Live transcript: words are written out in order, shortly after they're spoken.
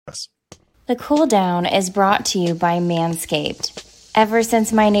The Cool Down is brought to you by Manscaped. Ever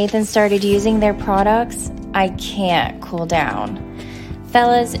since my Nathan started using their products, I can't cool down.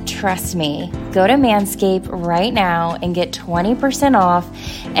 Fellas, trust me. Go to Manscaped right now and get 20% off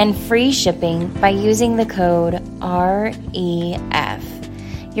and free shipping by using the code REF.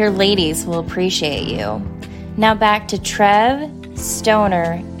 Your ladies will appreciate you. Now back to Trev,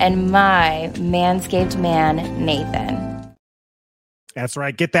 Stoner, and my Manscaped man, Nathan. That's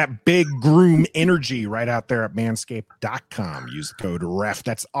right. Get that big groom energy right out there at manscaped.com. Use the code REF.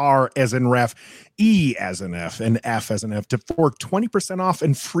 That's R as in ref, E as in F, and F as in F for 20% off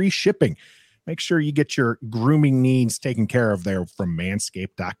and free shipping. Make sure you get your grooming needs taken care of there from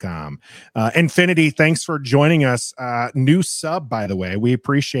manscaped.com. Infinity, thanks for joining us. New sub, by the way. We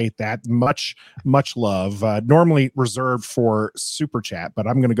appreciate that. Much, much love. Normally reserved for Super Chat, but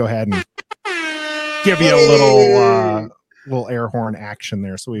I'm going to go ahead and give you a little air horn action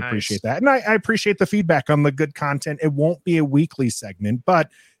there. So we appreciate that. And I appreciate the feedback on the good content. It won't be a weekly segment, but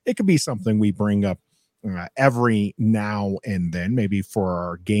it could be something we bring up every now and then, maybe for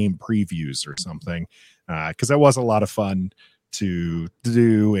our game previews or something. Because that was a lot of fun to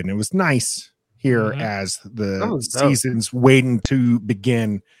do. And it was nice here as the season's waiting to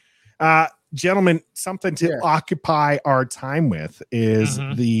begin. Gentlemen, something to occupy our time with is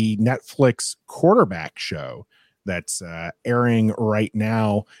the Netflix quarterback show that's airing right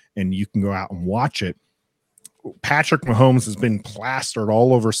now, and you can go out and watch it. Patrick Mahomes has been plastered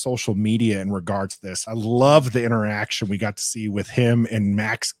all over social media in regards to this. I love the interaction we got to see with him and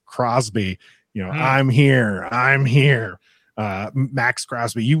Max Crosby. You know, I'm here. Max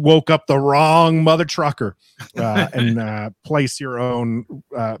Crosby, you woke up the wrong mother trucker, and place your own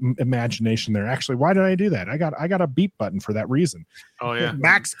imagination there. Actually, why did I do that? I got a beep button for that reason. Oh yeah,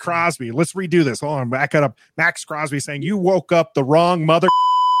 Max Crosby. Let's redo this. Hold on, back it up. Max Crosby saying you woke up the wrong mother.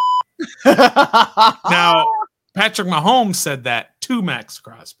 Now, Patrick Mahomes said that to Max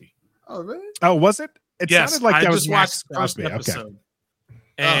Crosby. Oh really? Oh, was it? It yes, sounded like I that just was watched Max the first Crosby. episode.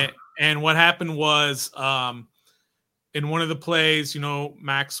 Okay. And what happened was, in one of the plays, you know,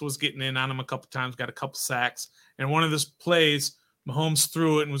 Max was getting in on him a couple times, got a couple sacks. And one of those plays, Mahomes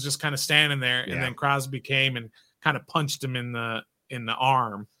threw it and was just kind of standing there. And then Crosby came and kind of punched him in the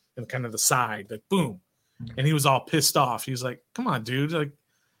arm and kind of the side, like boom. And he was all pissed off. He was like, "Come on, dude!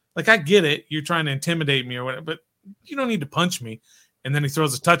 Like I get it. You're trying to intimidate me or whatever, but you don't need to punch me." And then he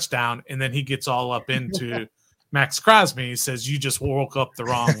throws a touchdown, and then he gets all up into Max Crosby. He says, "You just woke up the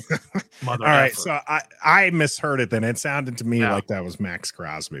wrong mother." All right, so I misheard it. Then it sounded to me like that was Max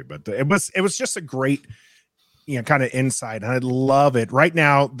Crosby, but it was just a great, kind of insight. And I love it. Right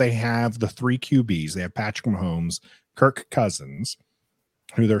now they have the 3 QBs. They have Patrick Mahomes, Kirk Cousins,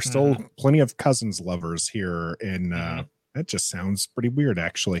 who there's still plenty of Cousins lovers here in. That just sounds pretty weird,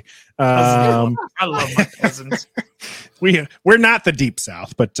 actually. I love my Cousins. We're not the Deep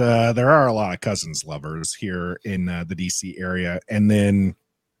South, but there are a lot of Cousins lovers here in the DC area. And then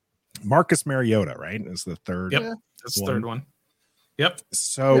Marcus Mariota, right, is the third. Yep, that's the third one. Yep.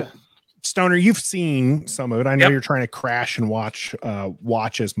 So, Stoner, you've seen some of it. I know you're trying to crash and watch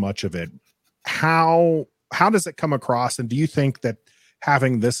as much of it. How does it come across? And do you think that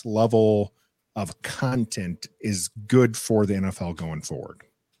having this level of content is good for the NFL going forward?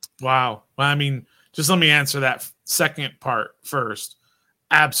 Wow. Well, I mean, just let me answer that second part first.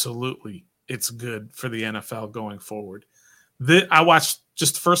 Absolutely, it's good for the NFL going forward. I watched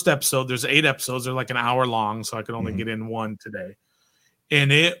just the first episode. There's 8 episodes. They're like an hour long, so I could only get in one today. And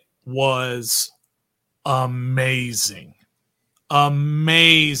it was amazing.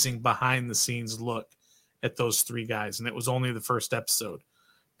 Amazing behind-the-scenes look at those 3 guys. And it was only the first episode.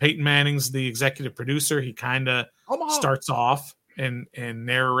 Peyton Manning's the executive producer. He kind of starts off and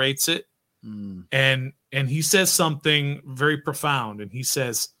narrates it. And he says something very profound. And he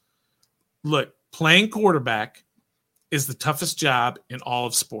says, look, playing quarterback is the toughest job in all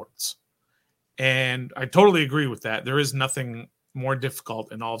of sports. And I totally agree with that. There is nothing more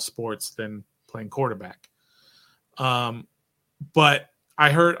difficult in all of sports than playing quarterback. But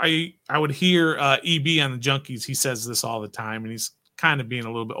I would hear EB on the Junkies. He says this all the time, and he's kind of being a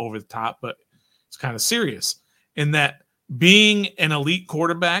little bit over the top, but it's kind of serious in that being an elite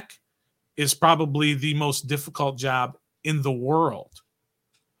quarterback is probably the most difficult job in the world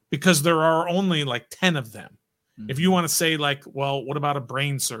because there are only like 10 of them. If you want to say like, well, what about a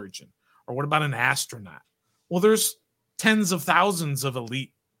brain surgeon or what about an astronaut? Well, there's tens of thousands of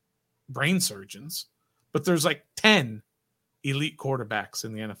elite brain surgeons, but there's like 10 elite quarterbacks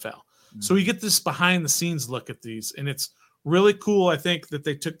in the NFL. So you get this behind the scenes look at these, and it's really cool. I think that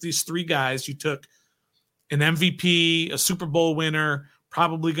they took these 3 guys. You took an MVP, a Super Bowl winner,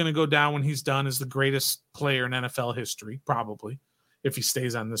 probably going to go down when he's done as the greatest player in NFL history, probably, if he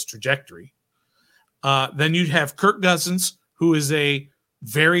stays on this trajectory. Then you'd have Kirk Cousins, who is a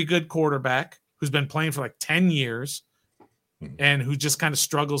very good quarterback, who's been playing for like 10 years and who just kind of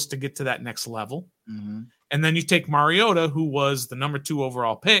struggles to get to that next level. Mm-hmm. And then you take Mariota, who was the number 2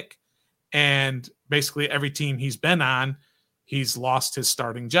 overall pick, and basically every team he's been on, he's lost his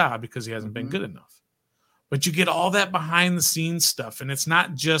starting job because he hasn't been good enough. But you get all that behind the scenes stuff, and it's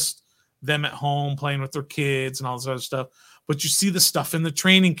not just them at home playing with their kids and all this other stuff, but you see the stuff in the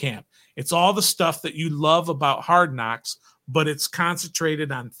training camp. It's all the stuff that you love about Hard Knocks, but it's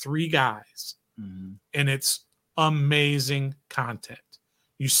concentrated on 3 guys, and it's amazing content.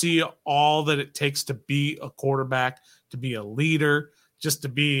 You see all that it takes to be a quarterback, to be a leader, just to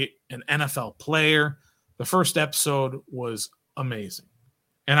be an NFL player. The first episode was amazing.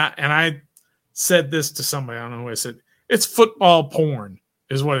 And I said this to somebody, I don't know who I said, it's football porn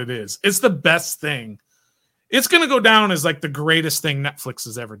is what it is. It's the best thing. It's going to go down as like the greatest thing Netflix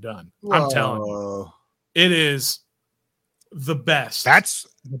has ever done. Whoa. I'm telling you. It is the best. That's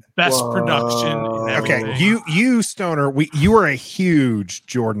the best production. Okay. You Stoner, you are a huge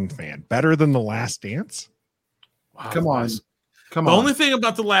Jordan fan. Better than The Last Dance? Wow, Come on. The only thing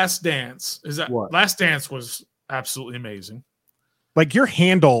about The Last Dance is that What? Last Dance was absolutely amazing. Like your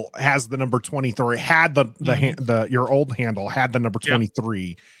handle has the number 23. Had the your old handle had the number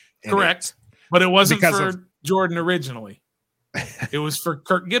 23. Correct. But it wasn't Because for Jordan originally. It was for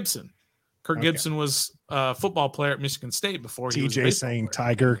Kirk Gibson. Kirk Gibson was a football player at Michigan State before he was TJ saying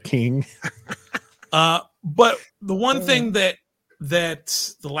Tiger King. But the one thing that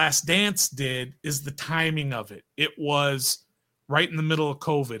The Last Dance did is the timing of it. It was right in the middle of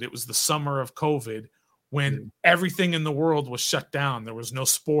COVID. It was the summer of COVID when everything in the world was shut down. There was no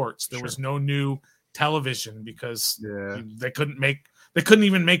sports. There was no new television because they couldn't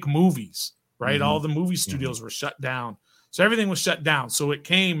even make movies, right? All the movie studios were shut down. So everything was shut down. So it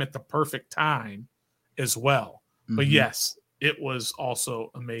came at the perfect time as well. But yes, it was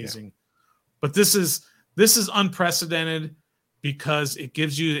also amazing. But this is unprecedented because it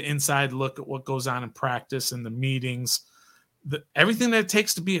gives you the inside look at what goes on in practice and the meetings, everything that it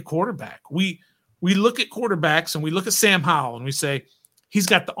takes to be a quarterback. We look at quarterbacks and we look at Sam Howell and we say, he's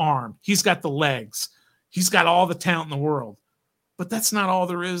got the arm, he's got the legs, he's got all the talent in the world. But that's not all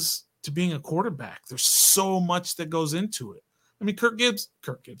there is to being a quarterback. There's so much that goes into it. I mean, Kirk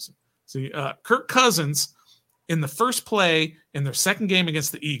Cousins in the first play in their second game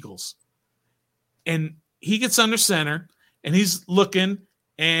against the Eagles, and he gets under center and he's looking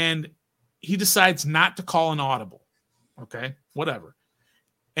and he decides not to call an audible. Okay, whatever.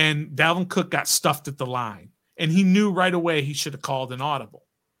 And Dalvin Cook got stuffed at the line and he knew right away he should have called an audible.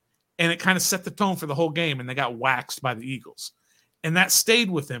 And it kind of set the tone for the whole game and they got waxed by the Eagles. And that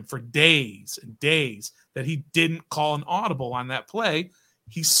stayed with him for days and days that he didn't call an audible on that play.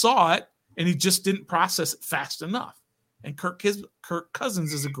 He saw it and he just didn't process it fast enough. And Kirk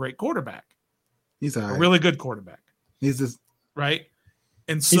Cousins is a great quarterback. He's a really good quarterback. He's just right.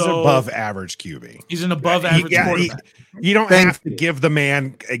 And so he's above average QB. He's an above average quarterback. You don't have to give the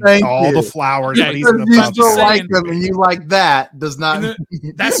man all the flowers, but he's an you above still like him and you like that does not.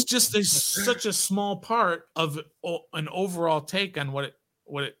 That's just such a small part of an overall take on what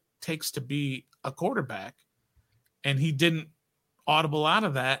it takes to be a quarterback. And he didn't audible out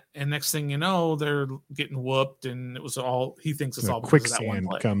of that. And next thing you know, they're getting whooped. And it was all, he thinks it's all because of that one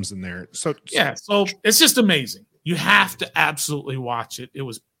play. Comes in there. So it's just amazing. You have to absolutely watch it. It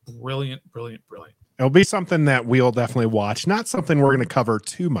was brilliant, brilliant, brilliant. It'll be something that we'll definitely watch. Not something we're going to cover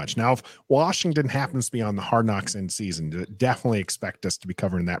too much. Now, if Washington happens to be on the Hard Knocks in season, definitely expect us to be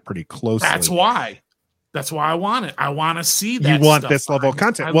covering that pretty closely. That's why I want it. I want to see that. You want this level of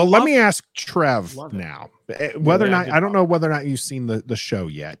content. Well, let me ask Trev now. Whether or not, I don't know whether or not you've seen the show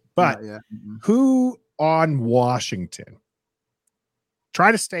yet, but who on Washington, try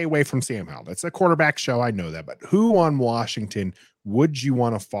to stay away from Sam Howell. That's a quarterback show. I know that, but who on Washington would you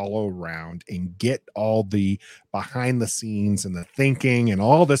want to follow around and get all the behind the scenes and the thinking and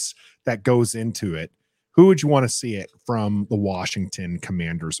all this that goes into it? Who would you want to see it from the Washington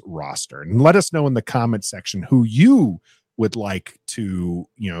Commanders roster? And let us know in the comment section who you would like to,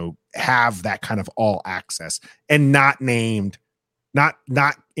 have that kind of all access and not named, not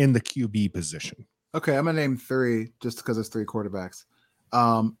in the QB position. Okay, I'm gonna name 3 just because it's 3 quarterbacks.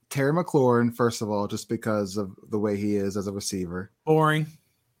 Terry McLaurin, first of all, just because of the way he is as a receiver. Boring,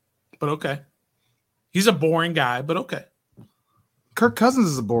 but okay. He's a boring guy, but okay. Kirk Cousins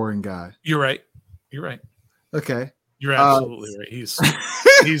is a boring guy. You're right. Okay. You're absolutely right. He's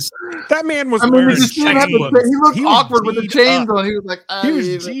that man was I mean, wearing he looked awkward with the chains up. on. He was like, he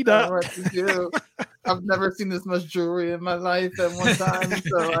was G'd up. What to do. I've never seen this much jewelry in my life at one time,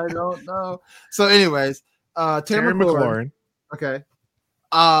 so I don't know. So, anyways, Terry McLaurin. Okay.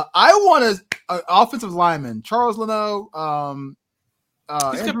 I want an offensive lineman, Charles Leno,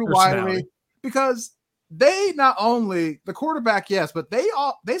 Andrew Wiley, because they not only the quarterback, yes, but they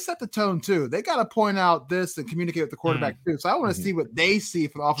set the tone too. They got to point out this and communicate with the quarterback too. So I want to see what they see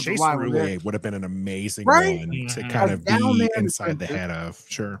for the offensive line. Roullier would have been an amazing one to kind of be inside the head of.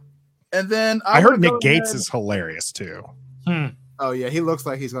 Sure. And then I heard Nick Gates is hilarious too. Oh yeah, he looks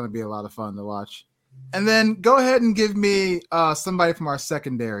like he's going to be a lot of fun to watch. And then go ahead and give me somebody from our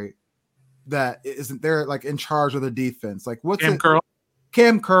secondary that isn't there, like in charge of the defense. Like what's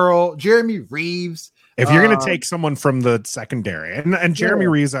Cam Curl, Jeremy Reeves. If you're going to take someone from the secondary, and Jeremy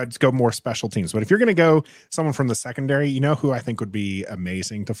Reeves, I'd go more special teams. But if you're going to go someone from the secondary, you know who I think would be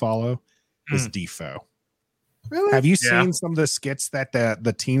amazing to follow is Defoe. Really? Have you seen some of the skits that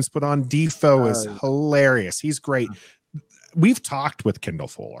the teams put on? Defoe is hilarious. He's great. We've talked with Kendall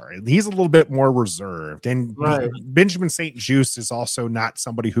Fuller. He's a little bit more reserved. And Benjamin St. Juste is also not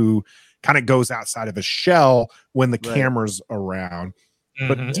somebody who kind of goes outside of his shell when the camera's around.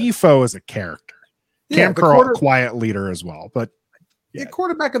 But Defoe is a character. Cam Curl, quiet leader as well. But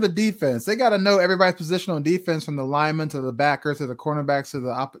quarterback of the defense. They got to know everybody's position on defense, from the lineman to the backer to the cornerbacks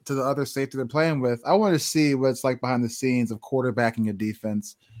to the other safety they're playing with. I want to see what it's like behind the scenes of quarterbacking a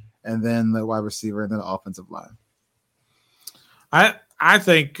defense, and then the wide receiver, and then the offensive line. I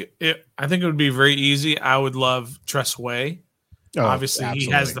think it would be very easy. I would love Tress Way. Obviously, absolutely.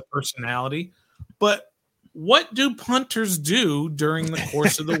 He has the personality. But what do punters do during the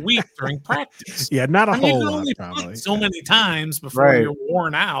course of the week during practice? Yeah, not a whole lot. Only punt so many times before you're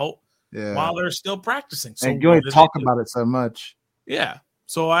worn out while they're still practicing. So and you only talk about it so much. Yeah.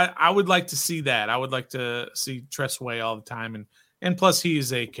 So I would like to see that. I would like to see Tress Way all the time. And plus, he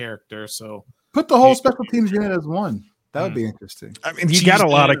is a character. So put the whole special teams unit as one. That would be interesting. I mean, you got a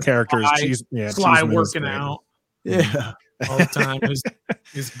lot of characters. Sly working out. Yeah. All the time.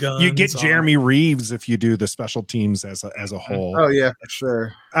 His guns. You get Jeremy Reeves if you do the special teams as a whole. Oh, yeah, for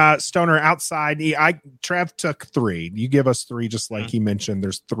sure. Stoner, outside. Trev took 3. You give us 3, just like he mentioned.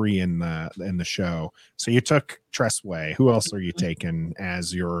 There's 3 in the show. So you took Tress Way. Who else are you taking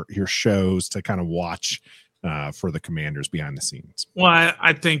as your shows to kind of watch for the Commanders behind the scenes? Well,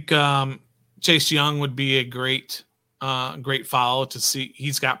 I think Chase Young would be a great follow to see.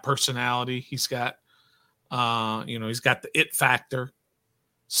 He's got personality. He's got he's got the it factor.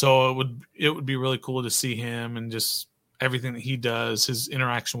 So it would be really cool to see him and just everything that he does, his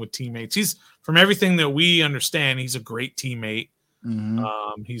interaction with teammates. He's, from everything that we understand, he's a great teammate.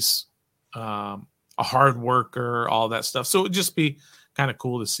 He's a hard worker, all that stuff. So it would just be kind of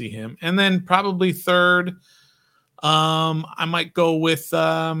cool to see him. And then probably third, I might go with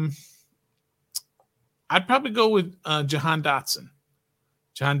I'd probably go with Jahan Dotson.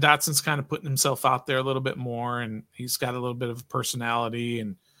 Jahan Dotson's kind of putting himself out there a little bit more, and he's got a little bit of personality,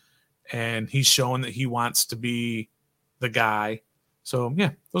 and he's showing that he wants to be the guy. So,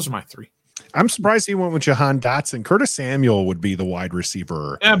 yeah, those are my 3. I'm surprised he went with Jahan Dotson. Curtis Samuel would be the wide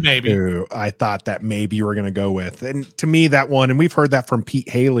receiver. Yeah, maybe. Who I thought that maybe you were going to go with. And to me, that one, and we've heard that from Pete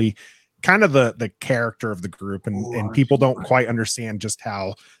Haley, kind of the character of the group, and people don't quite understand just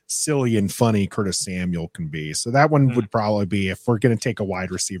how silly and funny Curtis Samuel can be. So that one would probably be, if we're going to take a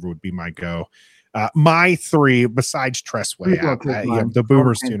wide receiver, would be my go. My 3, besides Tress Way, the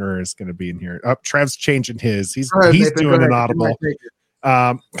Boomer Sooner is going to be in here. Trev's changing his. He's doing an audible.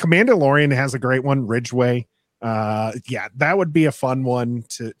 Commandalorian has a great one. Ridgeway. That would be a fun one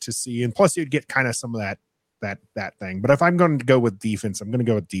to see. And plus, you'd get kind of some of that thing. But if I'm going to go with defense, I'm going to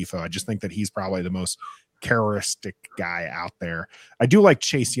go with Defoe. I just think that he's probably the most characteristic guy out there. I do like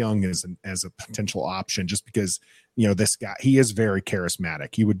Chase Young as a potential option, just because this guy, he is very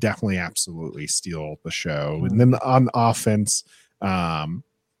charismatic. He would definitely absolutely steal the show. And then on offense, I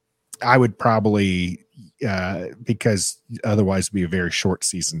would probably because otherwise it'd be a very short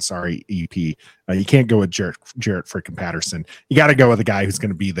season. Sorry, EP. You can't go with Jarrett freaking Patterson. You got to go with a guy who's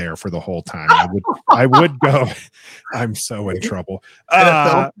going to be there for the whole time. I would go. I'm so in trouble.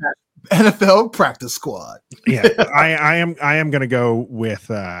 NFL practice squad. Yeah, I am going to go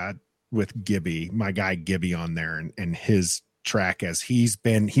with Gibby, my guy Gibby, on there, and his track, as he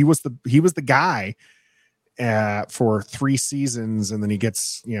was the guy for 3 seasons, and then he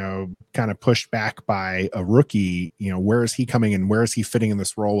gets kind of pushed back by a rookie. Where is he coming in? Where is he fitting in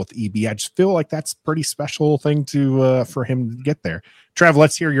this role with EB? I just feel like that's a pretty special thing to for him to get there. Trev,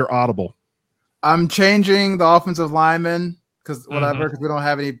 let's hear your audible. I'm changing the offensive lineman because we don't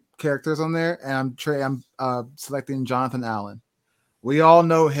have any characters on there, and I'm selecting Jonathan Allen. We all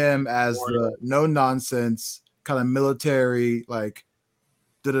know him as the no nonsense kind of military like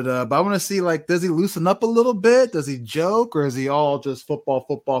da-da-da. But I want to see, like, does he loosen up a little bit? Does he joke, or is he all just football?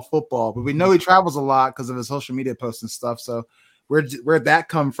 But we know he travels a lot because of his social media posts and stuff. So where'd that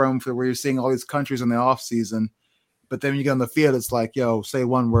come from for where you're seeing all these countries in the off season? But then when you get on the field, it's like, yo, say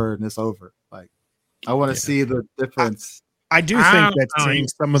one word and it's over. Like, I want to see the difference. I do think that seeing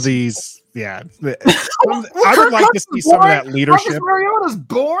some of these, I would like to see some of that leadership. Mariota's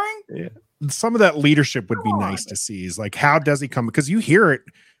boring. Yeah. Some of that leadership would be nice to see. Is like, how does he come? Because you hear it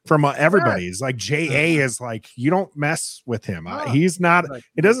from everybody. It's like J.A. is like, you don't mess with him. He's not.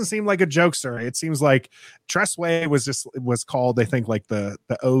 It doesn't seem like a jokester. It seems like Tressway was called, I think, like the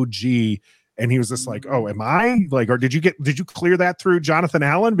OG. And he was just like, oh, am I like, or did you clear that through Jonathan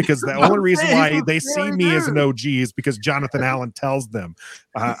Allen? Because the only reason why they see me as an OG is because Jonathan Allen tells them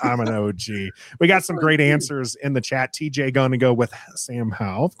I'm an OG. We got some great answers in the chat. TJ going to go with Sam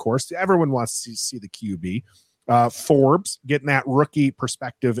Howell. Of course, everyone wants to see the QB. Forbes getting that rookie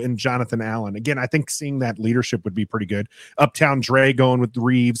perspective in Jonathan Allen. Again, I think seeing that leadership would be pretty good. Uptown Dre going with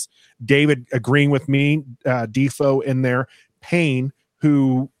Reeves. David agreeing with me. Defoe in there. Payne,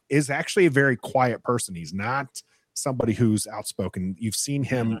 who is actually a very quiet person. He's not somebody who's outspoken. You've seen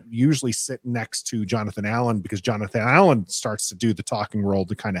him usually sit next to Jonathan Allen because Jonathan Allen starts to do the talking role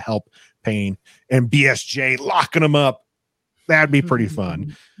to kind of help Payne, and BSJ locking him up. That'd be pretty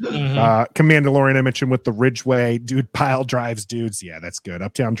fun. Commandalorian I mentioned with the Ridgeway dude pile drives dudes. Yeah, that's good.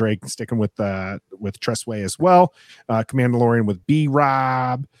 Uptown Drake sticking with Tressway as well. Commandalorian with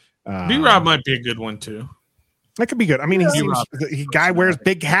B-Rob. B-Rob might be a good one too. That could be good. I mean, he guy wears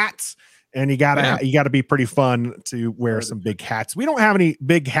big hats, and you gotta be pretty fun to wear some big hats. We don't have any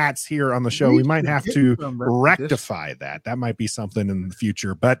big hats here on the show. We might have to rectify that. That might be something in the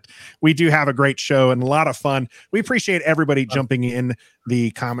future, but we do have a great show and a lot of fun. We appreciate everybody jumping in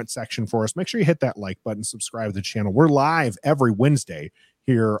the comment section for us. Make sure you hit that like button, subscribe to the channel. We're live every Wednesday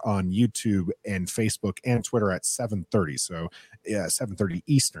here on YouTube and Facebook and Twitter at 7:30. So 7:30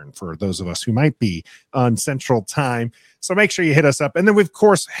 Eastern for those of us who might be on Central Time. So make sure you hit us up. And then we, of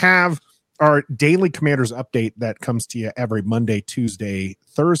course, have our daily Commanders update that comes to you every Monday, Tuesday,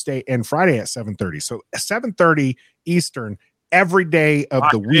 Thursday, and Friday at 7:30. So 7:30 Eastern every day of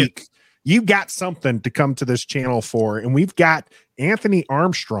the week. You got something to come to this channel for. And we've got Anthony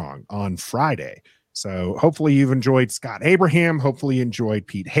Armstrong on Friday. So hopefully you've enjoyed Scott Abraham. Hopefully you enjoyed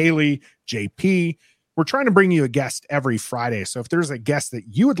Pete Haley, JP. We're trying to bring you a guest every Friday. So if there's a guest that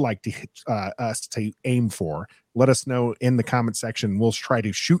you would like to us to aim for, let us know in the comment section. We'll try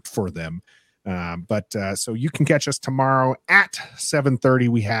to shoot for them. So you can catch us tomorrow at 7:30.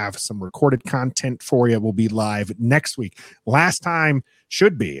 We have some recorded content for you. We'll be live next week. Last time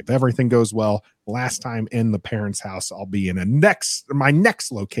should be, if everything goes well, last time in the parents' house. I'll be in my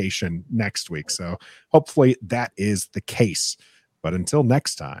next location next week. So hopefully that is the case. But until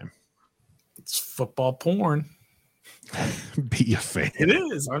next time, it's football porn. Be a fan. It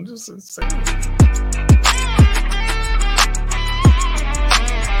is. I'm just saying.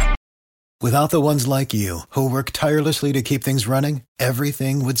 Without the ones like you who work tirelessly to keep things running,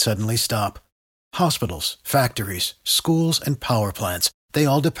 everything would suddenly stop. Hospitals, factories, schools, and power plants, they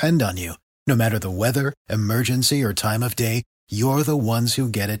all depend on you. No matter the weather, emergency, or time of day, you're the ones who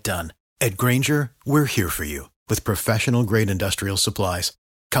get it done. At Grainger, we're here for you with professional-grade industrial supplies.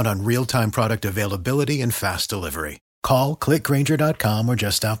 Count on real-time product availability and fast delivery. Call, click Grainger.com, or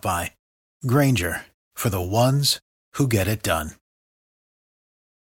just stop by. Grainger, for the ones who get it done.